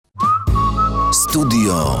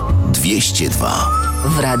Studio 202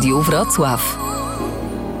 w Radiu Wrocław.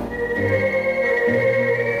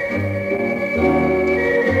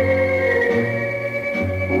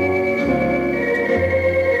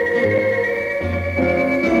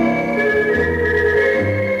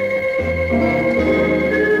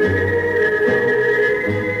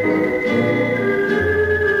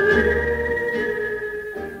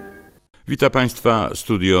 Witam Państwa,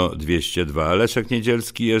 Studio 202. Leszek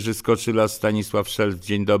Niedzielski, Jerzy Skoczyla, Stanisław Szelc.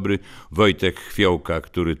 Dzień dobry. Wojtek Chwiołka,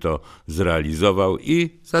 który to zrealizował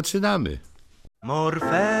i zaczynamy.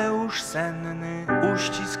 Morfeusz senny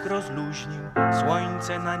uścisk rozluźnił,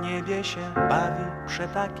 słońce na niebie się bawi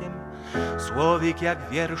przetakiem. Słowik jak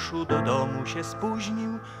w wierszu do domu się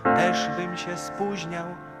spóźnił, też bym się spóźniał,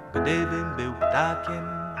 gdybym był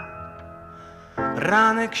ptakiem.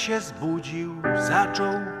 Ranek się zbudził,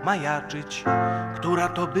 zaczął majaczyć, która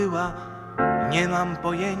to była, nie mam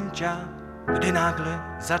pojęcia, gdy nagle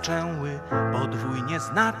zaczęły podwójnie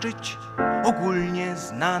znaczyć ogólnie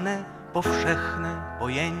znane, powszechne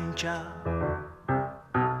pojęcia.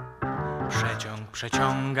 Przeciąg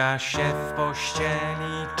przeciąga się w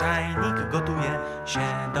pościeli, czajnik gotuje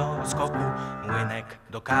się do skoku, młynek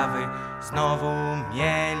do kawy znowu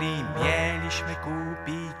mieliśmy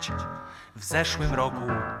kupić w zeszłym roku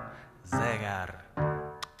zegar.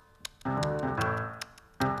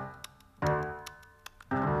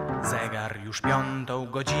 Zegar już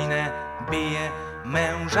 5:00 bije,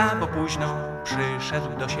 męża bo późno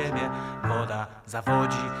przyszedł do siebie. Woda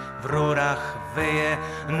zawodzi, w rurach wyje,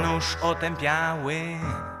 nóż otępiały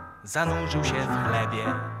zanurzył się w chlebie.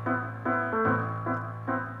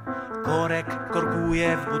 Korek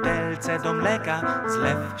korkuje w butelce do mleka,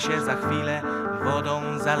 zlew się za chwilę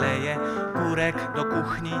wodą zaleje. Kurek do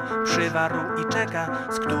kuchni przywarł i czeka,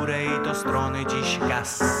 z której to strony dziś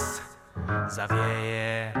gaz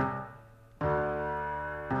zawieje.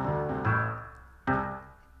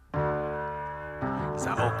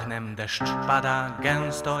 Za oknem deszcz pada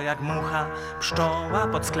gęsto jak mucha, pszczoła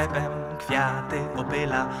pod sklepem kwiaty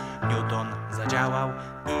opyla. Newton zadziałał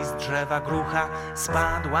i z drzewa grucha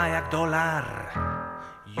spadła jak dolar,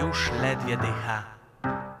 już ledwie dycha.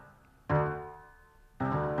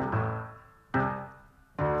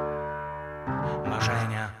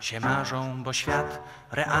 Marzenia się marzą, bo świat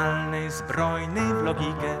realny, zbrojny w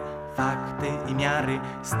logikę, fakty i miary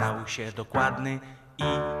stał się dokładny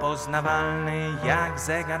i poznawalny jak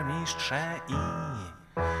zegarmistrze i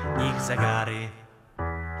ich zegary.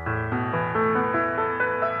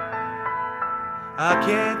 A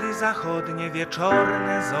kiedy zachodnie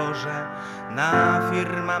wieczorne zorze na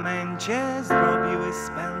firmamencie zrobiły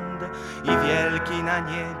spęd i wielki na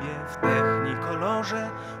niebie w technikolorze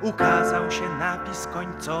ukazał się napis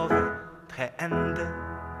końcowy the end.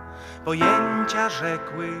 Pojęcia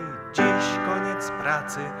rzekły dziś koniec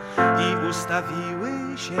pracy i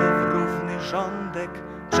ustawiły się w równy rządek,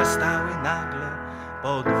 przestały nagle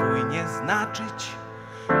podwójnie znaczyć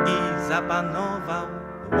i zapanował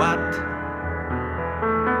ład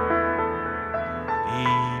i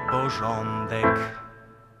porządek.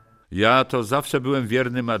 Ja to zawsze byłem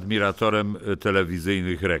wiernym admiratorem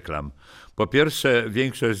telewizyjnych reklam. Po pierwsze,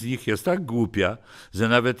 większość z nich jest tak głupia, że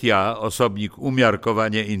nawet ja, osobnik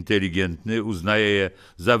umiarkowanie inteligentny, uznaję je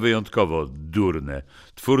za wyjątkowo durne.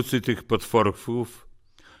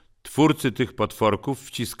 Twórcy tych potworków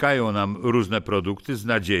wciskają nam różne produkty z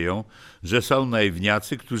nadzieją, że są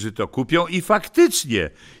naiwniacy, którzy to kupią i faktycznie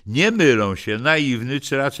nie mylą się. Naiwny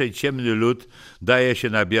czy raczej ciemny lud daje się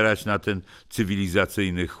nabierać na ten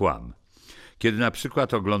cywilizacyjny chłam. Kiedy na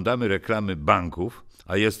przykład oglądamy reklamy banków,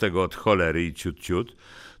 a jest tego od cholery i ciut,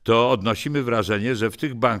 to odnosimy wrażenie, że w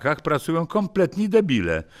tych bankach pracują kompletni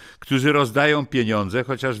debile, którzy rozdają pieniądze,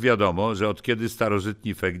 chociaż wiadomo, że od kiedy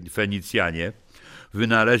starożytni Fenicjanie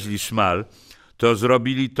wynaleźli szmal, to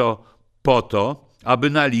zrobili to po to, aby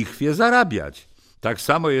na lichwie zarabiać. Tak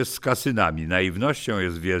samo jest z kasynami. Naiwnością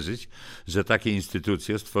jest wierzyć, że takie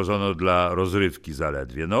instytucje stworzono dla rozrywki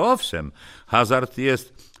zaledwie. No owszem, hazard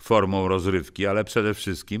jest formą rozrywki, ale przede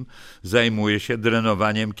wszystkim zajmuje się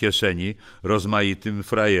drenowaniem kieszeni rozmaitym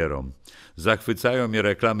frajerom. Zachwycają mnie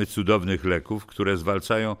reklamy cudownych leków, które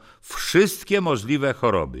zwalczają wszystkie możliwe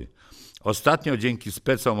choroby. Ostatnio dzięki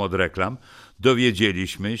specom od reklam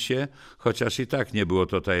dowiedzieliśmy się, chociaż i tak nie było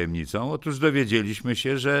to tajemnicą, otóż dowiedzieliśmy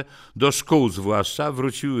się, że do szkół zwłaszcza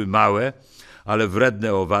wróciły małe, ale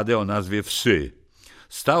wredne owady o nazwie wszy.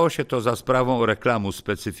 Stało się to za sprawą reklamu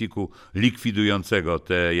specyfiku likwidującego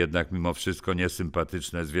te jednak mimo wszystko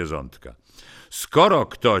niesympatyczne zwierzątka. Skoro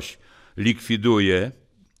ktoś likwiduje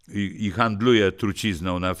i handluje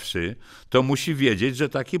trucizną na wszy, to musi wiedzieć, że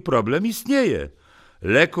taki problem istnieje.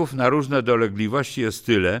 Leków na różne dolegliwości jest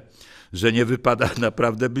tyle, że nie wypada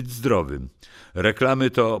naprawdę być zdrowym. Reklamy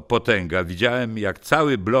to potęga. Widziałem, jak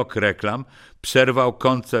cały blok reklam przerwał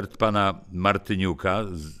koncert pana Martyniuka,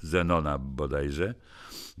 Zenona bodajże,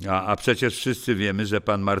 a przecież wszyscy wiemy, że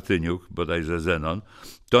pan Martyniuk, bodajże Zenon,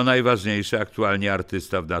 to najważniejszy aktualnie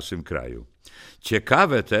artysta w naszym kraju.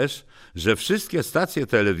 Ciekawe też, że wszystkie stacje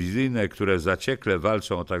telewizyjne, które zaciekle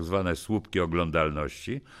walczą o tak zwane słupki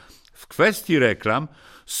oglądalności, w kwestii reklam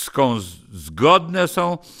zgodne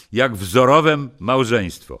są jak wzorowe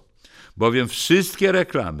małżeństwo, bowiem wszystkie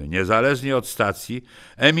reklamy, niezależnie od stacji,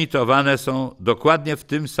 emitowane są dokładnie w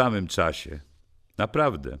tym samym czasie.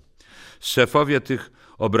 Naprawdę. Szefowie tych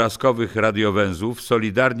obrazkowych radiowęzłów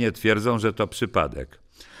solidarnie twierdzą, że to przypadek.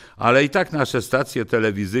 Ale i tak nasze stacje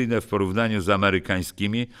telewizyjne w porównaniu z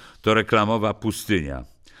amerykańskimi to reklamowa pustynia.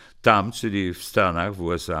 Tam, czyli w Stanach, w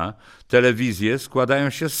USA, telewizje składają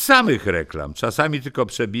się z samych reklam. Czasami tylko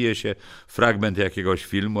przebije się fragment jakiegoś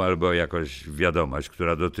filmu albo jakaś wiadomość,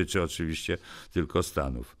 która dotyczy oczywiście tylko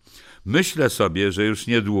Stanów. Myślę sobie, że już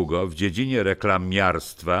niedługo w dziedzinie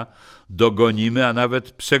reklamiarstwa dogonimy, a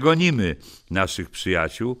nawet przegonimy naszych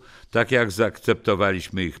przyjaciół, tak jak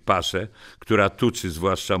zaakceptowaliśmy ich paszę, która tuczy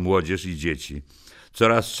zwłaszcza młodzież i dzieci.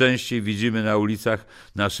 Coraz częściej widzimy na ulicach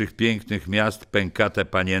naszych pięknych miast pękate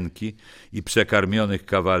panienki i przekarmionych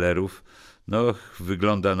kawalerów. No,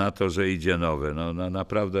 wygląda na to, że idzie nowe. No,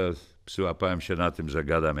 naprawdę przyłapałem się na tym, że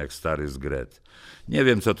gadam jak stary zgret. Nie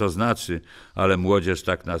wiem, co to znaczy, ale młodzież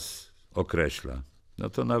tak nas określa. No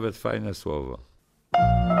to nawet fajne słowo.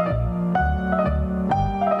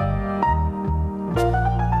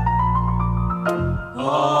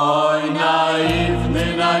 Oj,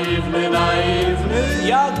 naiwny, naiwny, naiwny,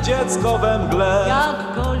 jak dziecko we mgle,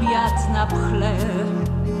 Jak Goliat na pchle.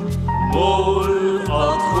 ból w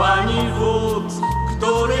otchłani wód,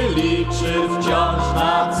 który liczy wciąż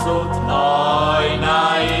na cud. Oj,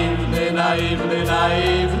 naiwny, naiwny,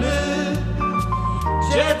 naiwny,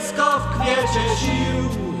 dziecko w kwiecie sił,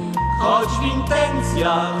 choć w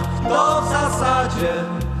intencjach to w zasadzie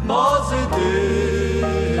pozytywny.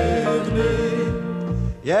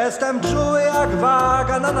 Jestem czuły jak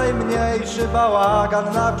waga na najmniejszy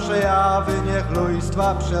bałagan, na przejawy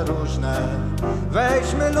niechlujstwa przeróżne.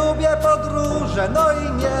 Weźmy, lubię podróże, no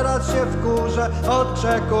i nieraz się wkurzę,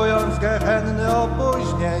 oczekując gehenny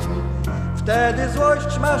opóźnień. Wtedy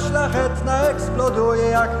złość ma szlachetna eksploduje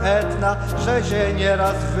jak Etna, że się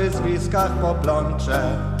nieraz w wyzwiskach poplączę.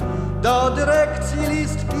 Do dyrekcji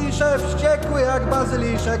list piszę wściekły jak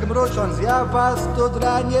bazyliszek, mrucząc: ja was tu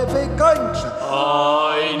dranie wykończę.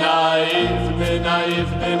 Oj, naiwny,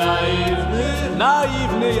 naiwny, naiwny,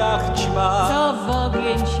 naiwny jak ćma. Co w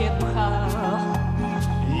ogień się pcha.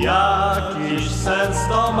 Jakiś sens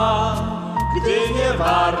to ma, gdy nie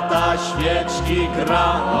warta świeczki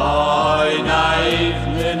gra. Oj,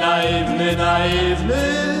 naiwny, naiwny, naiwny,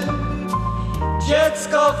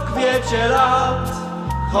 dziecko w kwiecie lat,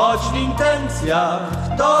 choć w intencjach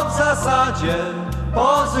to w zasadzie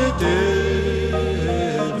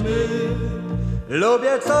pozytywny.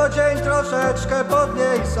 Lubię co dzień troszeczkę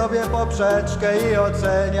podnieść sobie poprzeczkę i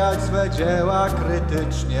oceniać swe dzieła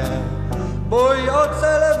krytycznie. Bój o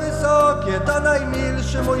cele wysokie to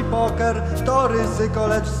najmilszy mój poker, to ryzyko,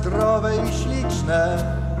 lecz zdrowe i śliczne.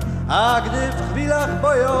 A gdy w chwilach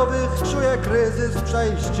bojowych czuję kryzys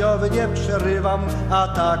przejściowy, nie przerywam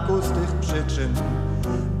ataku z tych przyczyn.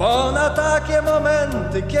 Bo na takie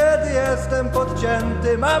momenty, kiedy jestem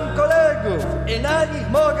podcięty, mam kolegów i na nich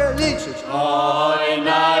mogę liczyć. Oj,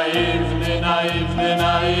 naiwny, naiwny,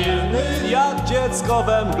 naiwny, jak dziecko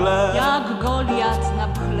we mgle. Jak Goliat na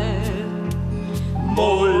pchle.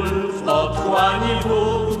 Ból w otchłani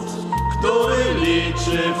wód, który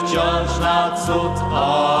liczy wciąż na cud.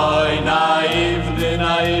 Oj, naiwny,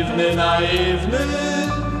 naiwny, naiwny,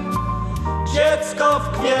 dziecko w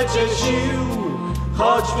kwiecie sił,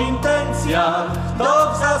 choć w intencjach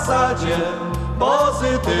to w zasadzie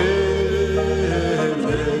pozytywny.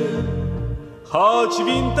 Choć w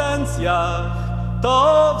intencjach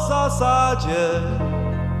to w zasadzie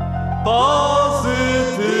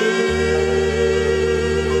pozytywny.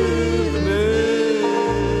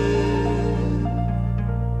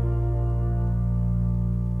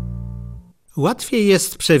 Łatwiej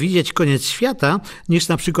jest przewidzieć koniec świata niż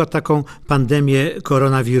na przykład taką pandemię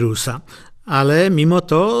koronawirusa. Ale mimo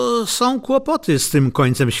to są kłopoty z tym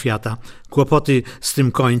końcem świata. Kłopoty z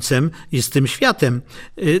tym końcem i z tym światem.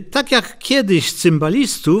 Tak jak kiedyś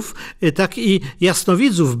cymbalistów, tak i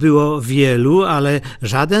jasnowidzów było wielu, ale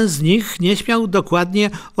żaden z nich nie śmiał dokładnie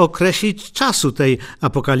określić czasu tej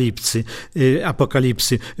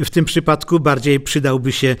apokalipsy. W tym przypadku bardziej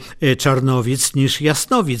przydałby się czarnowic niż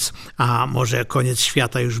jasnowic. A może koniec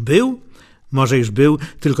świata już był? Może już był,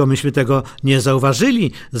 tylko myśmy tego nie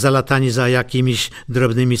zauważyli, zalatani za jakimiś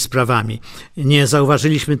drobnymi sprawami. Nie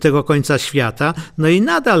zauważyliśmy tego końca świata, no i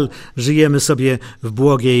nadal żyjemy sobie w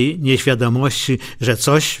błogiej nieświadomości, że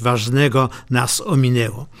coś ważnego nas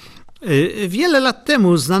ominęło. Wiele lat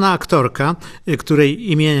temu znana aktorka,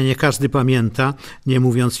 której imienia nie każdy pamięta, nie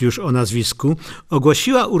mówiąc już o nazwisku,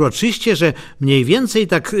 ogłosiła uroczyście, że mniej więcej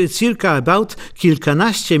tak circa about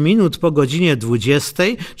kilkanaście minut po godzinie 20,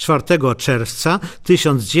 4 czerwca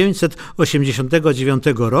 1989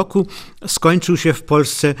 roku skończył się w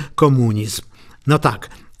Polsce komunizm. No tak,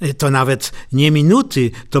 to nawet nie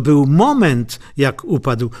minuty, to był moment, jak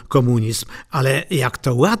upadł komunizm. Ale jak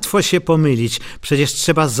to łatwo się pomylić. Przecież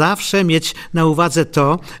trzeba zawsze mieć na uwadze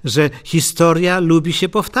to, że historia lubi się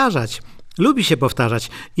powtarzać. Lubi się powtarzać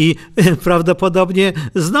i prawdopodobnie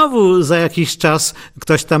znowu za jakiś czas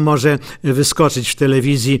ktoś tam może wyskoczyć w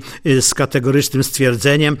telewizji z kategorycznym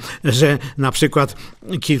stwierdzeniem, że na przykład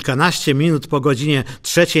kilkanaście minut po godzinie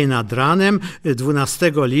 3 nad ranem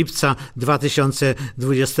 12 lipca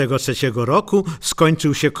 2023 roku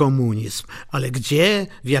skończył się komunizm. Ale gdzie,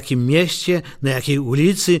 w jakim mieście, na jakiej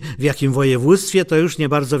ulicy, w jakim województwie, to już nie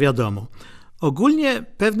bardzo wiadomo. Ogólnie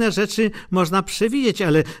pewne rzeczy można przewidzieć,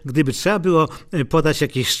 ale gdyby trzeba było podać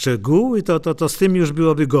jakieś szczegóły, to z tym już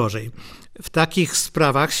byłoby gorzej. W takich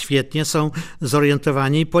sprawach świetnie są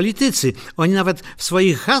zorientowani politycy. Oni nawet w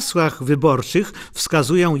swoich hasłach wyborczych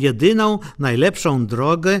wskazują jedyną, najlepszą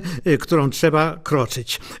drogę, którą trzeba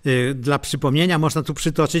kroczyć. Dla przypomnienia można tu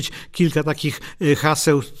przytoczyć kilka takich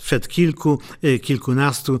haseł sprzed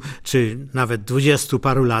kilkunastu, czy nawet 20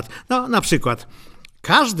 paru lat. No, na przykład: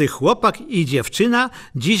 każdy chłopak i dziewczyna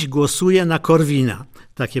dziś głosuje na Korwina.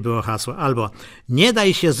 Takie było hasło. Albo: nie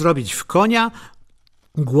daj się zrobić w konia,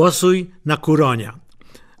 głosuj na Kuronia.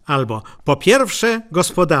 Albo: po pierwsze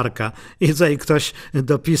gospodarka. I tutaj ktoś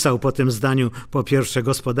dopisał po tym zdaniu po pierwsze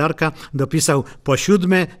gospodarka, dopisał: po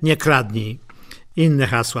siódme nie kradnij. Inne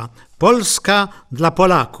hasła: Polska dla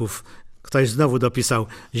Polaków. Ktoś znowu dopisał: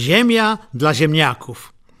 ziemia dla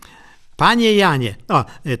ziemniaków. Panie Janie,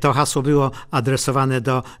 to hasło było adresowane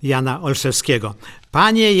do Jana Olszewskiego.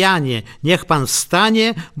 Panie Janie, niech pan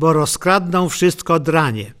wstanie, bo rozkradną wszystko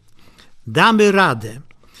dranie. Damy radę.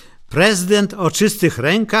 Prezydent o czystych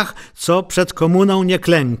rękach, co przed komuną nie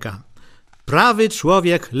klęka. Prawy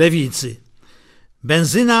człowiek lewicy.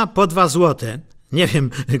 Benzyna po 2 złote. Nie wiem,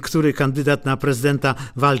 który kandydat na prezydenta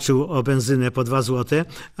walczył o benzynę po 2 złote,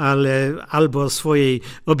 ale albo swojej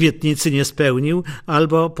obietnicy nie spełnił,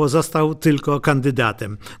 albo pozostał tylko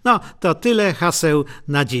kandydatem. No, to tyle haseł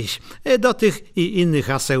na dziś. Do tych i innych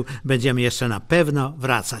haseł będziemy jeszcze na pewno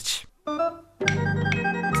wracać.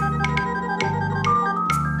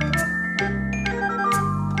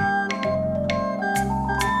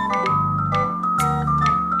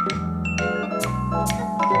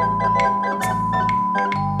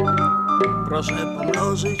 Proszę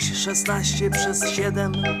pomnożyć 16 przez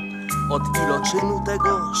 7. Od iloczynu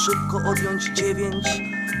tego szybko odjąć 9.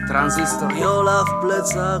 Tranzystor Jola w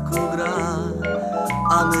plecaku gra,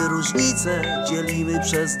 a my różnicę dzielimy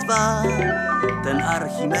przez 2. Ten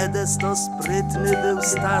Archimedes to sprytny był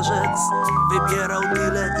starzec, wybierał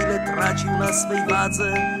tyle, ile tracił na swej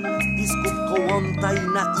wadze. Biskup Kołłątaj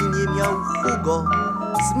na imię miał Hugo.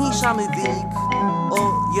 Zmniejszamy wynik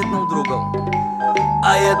o 1/2.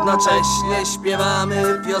 A jednocześnie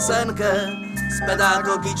śpiewamy piosenkę z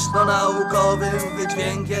pedagogiczno-naukowym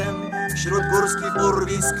wydźwiękiem. Wśród górskich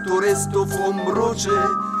urwisk turystów umruczy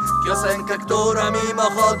piosenka, która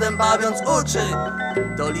mimochodem bawiąc uczy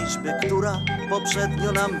do liczby, która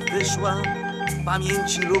poprzednio nam wyszła. W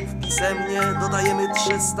pamięci lub pisemnie dodajemy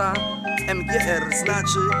 300. MGR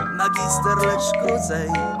znaczy magister, lecz krócej.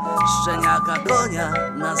 Szczeniaka konia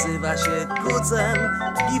nazywa się kucem.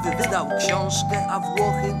 Piw wydał książkę, a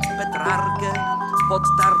Włochy Petrarkę. Pod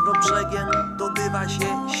Tarnobrzegiem dobywa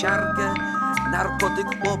się siarkę. Narkotyk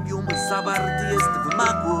opium zawarty jest w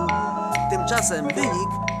maku. Tymczasem wynik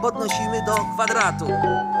podnosimy do kwadratu.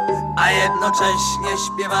 A jednocześnie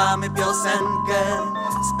śpiewamy piosenkę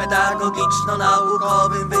z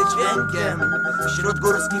pedagogiczno-naukowym wydźwiękiem. Wśród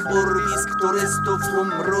górskich urwisk turystów tłum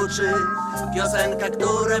mruczy piosenka,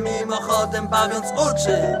 która mimochodem bawiąc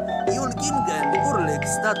uczy. Julkingen, Urlik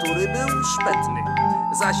z natury był szpetny.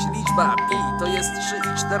 zaś liczba pi to jest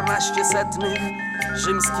 3,14.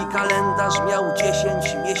 Rzymski kalendarz miał 10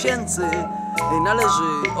 miesięcy.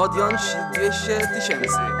 Należy odjąć 200 000.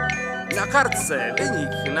 Na kartce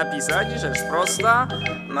wynik napisać, rzecz prosta,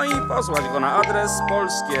 no i posłać go na adres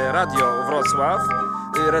Polskie Radio Wrocław,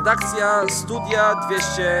 redakcja Studia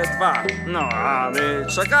 202. No a my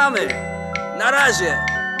czekamy. Na razie.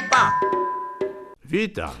 Pa!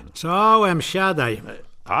 Witam. Czołem, siadaj.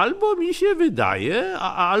 Albo mi się wydaje,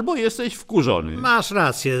 albo jesteś wkurzony. Masz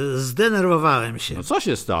rację, zdenerwowałem się. No co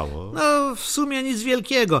się stało? No, w sumie nic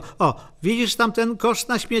wielkiego. O, widzisz tam ten kosz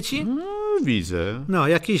na śmieci? Widzę. No,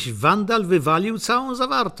 jakiś wandal wywalił całą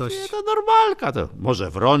zawartość. Nie, to normalka, to może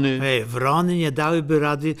wrony. Ej, wrony nie dałyby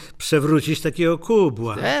rady przewrócić takiego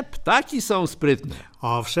kubła. Te ptaki są sprytne.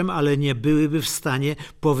 Owszem, ale nie byłyby w stanie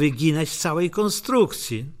powyginać całej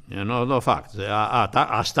konstrukcji. Nie, no fakt.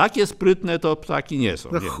 Aż takie sprytne to ptaki nie są.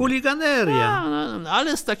 To Nie. chuliganeria. No,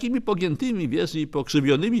 ale z takimi pogiętymi, wiesz, i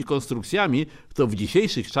pokrzywionymi konstrukcjami, to w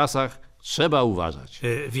dzisiejszych czasach trzeba uważać.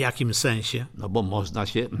 W jakim sensie? No bo można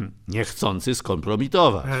się niechcący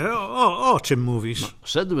skompromitować. O czym mówisz?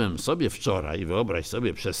 Szedłem sobie wczoraj, wyobraź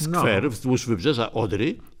sobie, przez No. skwer wzdłuż wybrzeża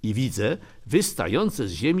Odry i widzę wystające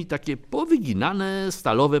z ziemi takie powyginane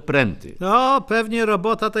stalowe pręty. No, pewnie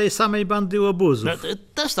robota tej samej bandy łobuzów. No,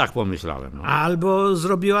 też tak pomyślałem. No. Albo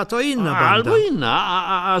zrobiła to inna banda. Albo inna,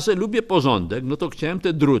 a że lubię porządek, no to chciałem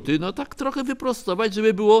te druty, no tak trochę wyprostować,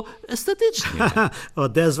 żeby było estetycznie.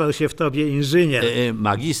 Odezwał się w tobie inżynier.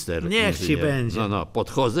 Magister. Niech ci inżynier. będzie. No,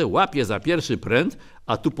 podchodzę, łapię za pierwszy pręt,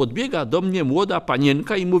 a tu podbiega do mnie młoda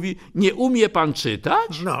panienka i mówi, nie umie pan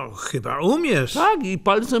czytać? No, chyba umiesz. Tak, i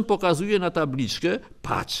palcem pokazuje na tabliczkę,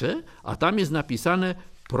 patrzę, a tam jest napisane,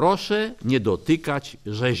 proszę nie dotykać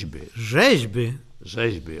rzeźby. Rzeźby.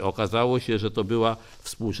 Rzeźby. Okazało się, że to była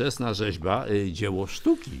współczesna rzeźba, dzieło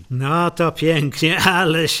sztuki. No to pięknie,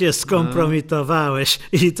 ale się skompromitowałeś.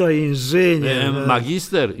 I to inżynier.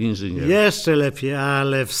 Magister inżynier. Jeszcze lepiej,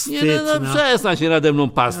 ale wstyd. Nie, no przestań się nade mną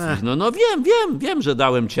pastwić. No wiem, że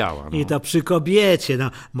dałem ciała. No. I to przy kobiecie,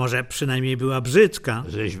 no może przynajmniej była brzydka.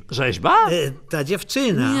 Rzeźba? Ta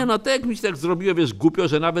dziewczyna. Nie, no tak mi się tak zrobiło, wiesz, głupio,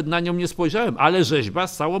 że nawet na nią nie spojrzałem, ale rzeźba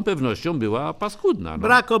z całą pewnością była paskudna. No.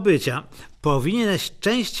 Brak obycia. Powinieneś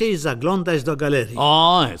częściej zaglądać do galerii.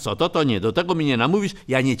 O, co to nie, do tego mi nie namówisz,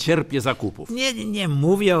 ja nie cierpię zakupów. Nie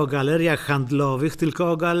mówię o galeriach handlowych,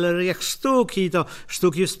 tylko o galeriach sztuki, to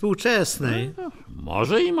sztuki współczesnej.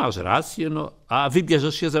 Może i masz rację, no, a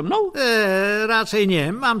wybierzesz się ze mną? Raczej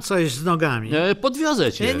nie, mam coś z nogami.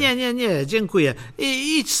 Podwiozę cię. Nie, dziękuję.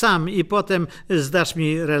 Idź sam i potem zdasz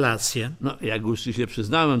mi relację. No, jak już ci się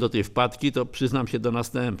przyznałem do tej wpadki, to przyznam się do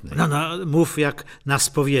następnej. No, mów jak na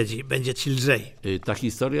spowiedzi, będzie ci lżej. Ta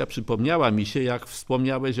historia przypomniała mi się, jak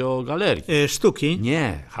wspomniałeś o galerii. Sztuki?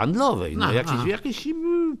 Nie, handlowej. No, jakieś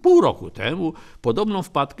pół roku temu podobną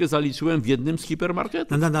wpadkę zaliczyłem w jednym z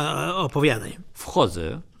hipermarketów. No, opowiadaj.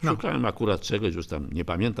 Wchodzę, szukałem akurat czegoś, już tam nie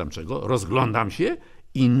pamiętam czego, rozglądam się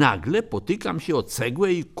i nagle potykam się o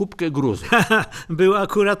cegłę i kubkę gruzu. Był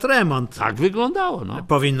akurat remont. Tak wyglądało, no.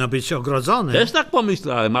 Powinno być ogrodzone. Też tak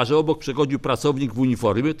pomyślałem, a że obok przechodził pracownik w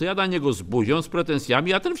uniformie, to ja na niego z buzią, z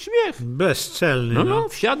pretensjami, a ten w śmiech. Bezczelny. No,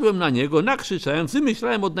 wsiadłem na niego, nakrzyczałem,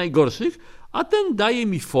 wymyślałem od najgorszych, a ten daje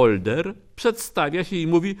mi folder, przedstawia się i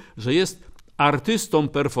mówi, że jest artystą,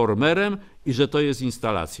 performerem i że to jest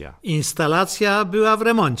instalacja. Instalacja była w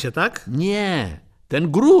remoncie, tak? Nie,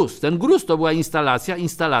 ten gruz to była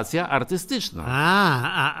instalacja artystyczna.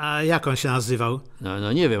 A jak on się nazywał?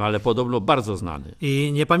 No nie wiem, ale podobno bardzo znany.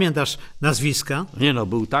 I nie pamiętasz nazwiska? Nie no,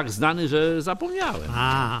 był tak znany, że zapomniałem.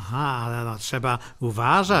 Aha, no trzeba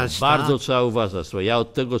uważać. Bardzo trzeba uważać. Słuchaj, ja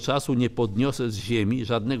od tego czasu nie podniosę z ziemi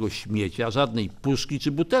żadnego śmiecia, żadnej puszki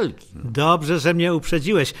czy butelki. Dobrze, że mnie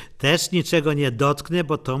uprzedziłeś. Też niczego nie dotknę,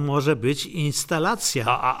 bo to może być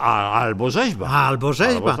instalacja. Albo rzeźba. Albo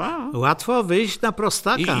rzeźba. tak. Łatwo wyjść na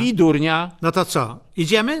prostaka. I durnia. No to co,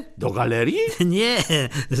 idziemy? Do galerii? Nie,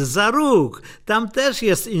 za róg. Tam też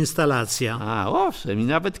jest instalacja. Owszem, i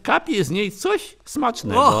nawet kapie z niej coś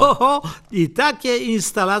smacznego. Oho, i takie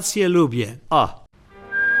instalacje lubię. O.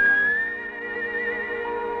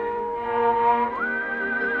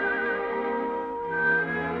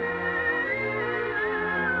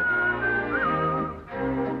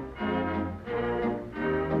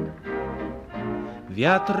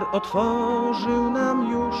 Wiatr otworzył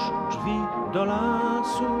nam już drzwi do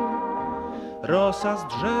lasu, rosa z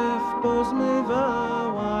drzew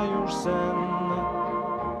pozmywała już sen.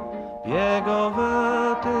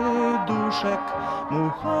 Biegowaty duszek,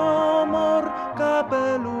 muchomor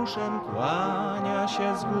kapeluszem kłania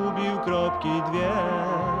się, zgubił kropki dwie.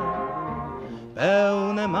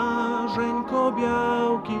 pełne marzeń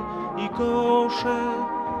kobiałki i kosze.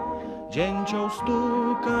 Dzięcioł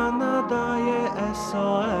stuka, nadaje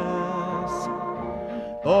SOS.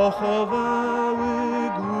 Pochowały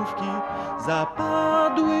główki,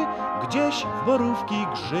 zapadły gdzieś w borówki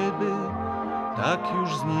grzyby, tak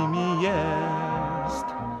już z nimi jest.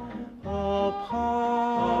 Hop,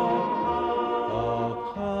 hop,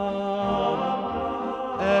 hop, hop.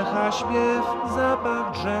 Echa śpiew,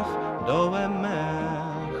 zapach drzew, dołem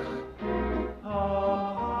mech.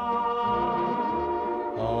 Hop,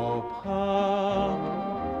 hop, hop.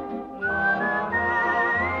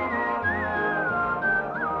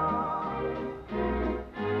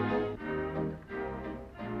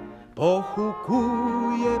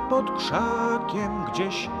 Pochukuje pod krzakiem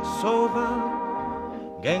gdzieś sowa,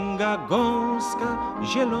 gęga gąska,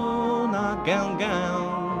 zielona gę, gę.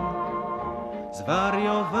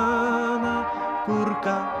 Zwariowana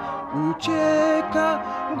kurka ucieka,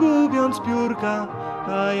 gubiąc piórka,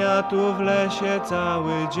 a ja tu w lesie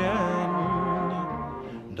cały dzień.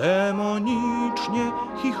 Demonicznie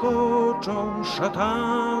chichoczą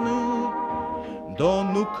szatany, do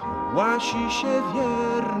nóg łasi się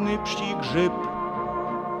wierny pści grzyb.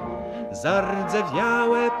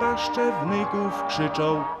 Zardzewiałe paszcze wnyków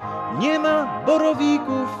krzyczą: nie ma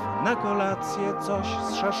borowików, na kolację coś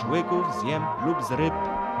z szaszłyków zjem lub z ryb.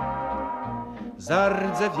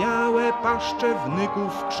 Zardzewiałe paszcze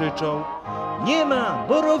wnyków krzyczą: nie ma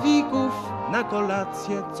borowików, na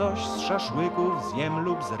kolację coś z szaszłyków zjem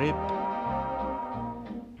lub z ryb.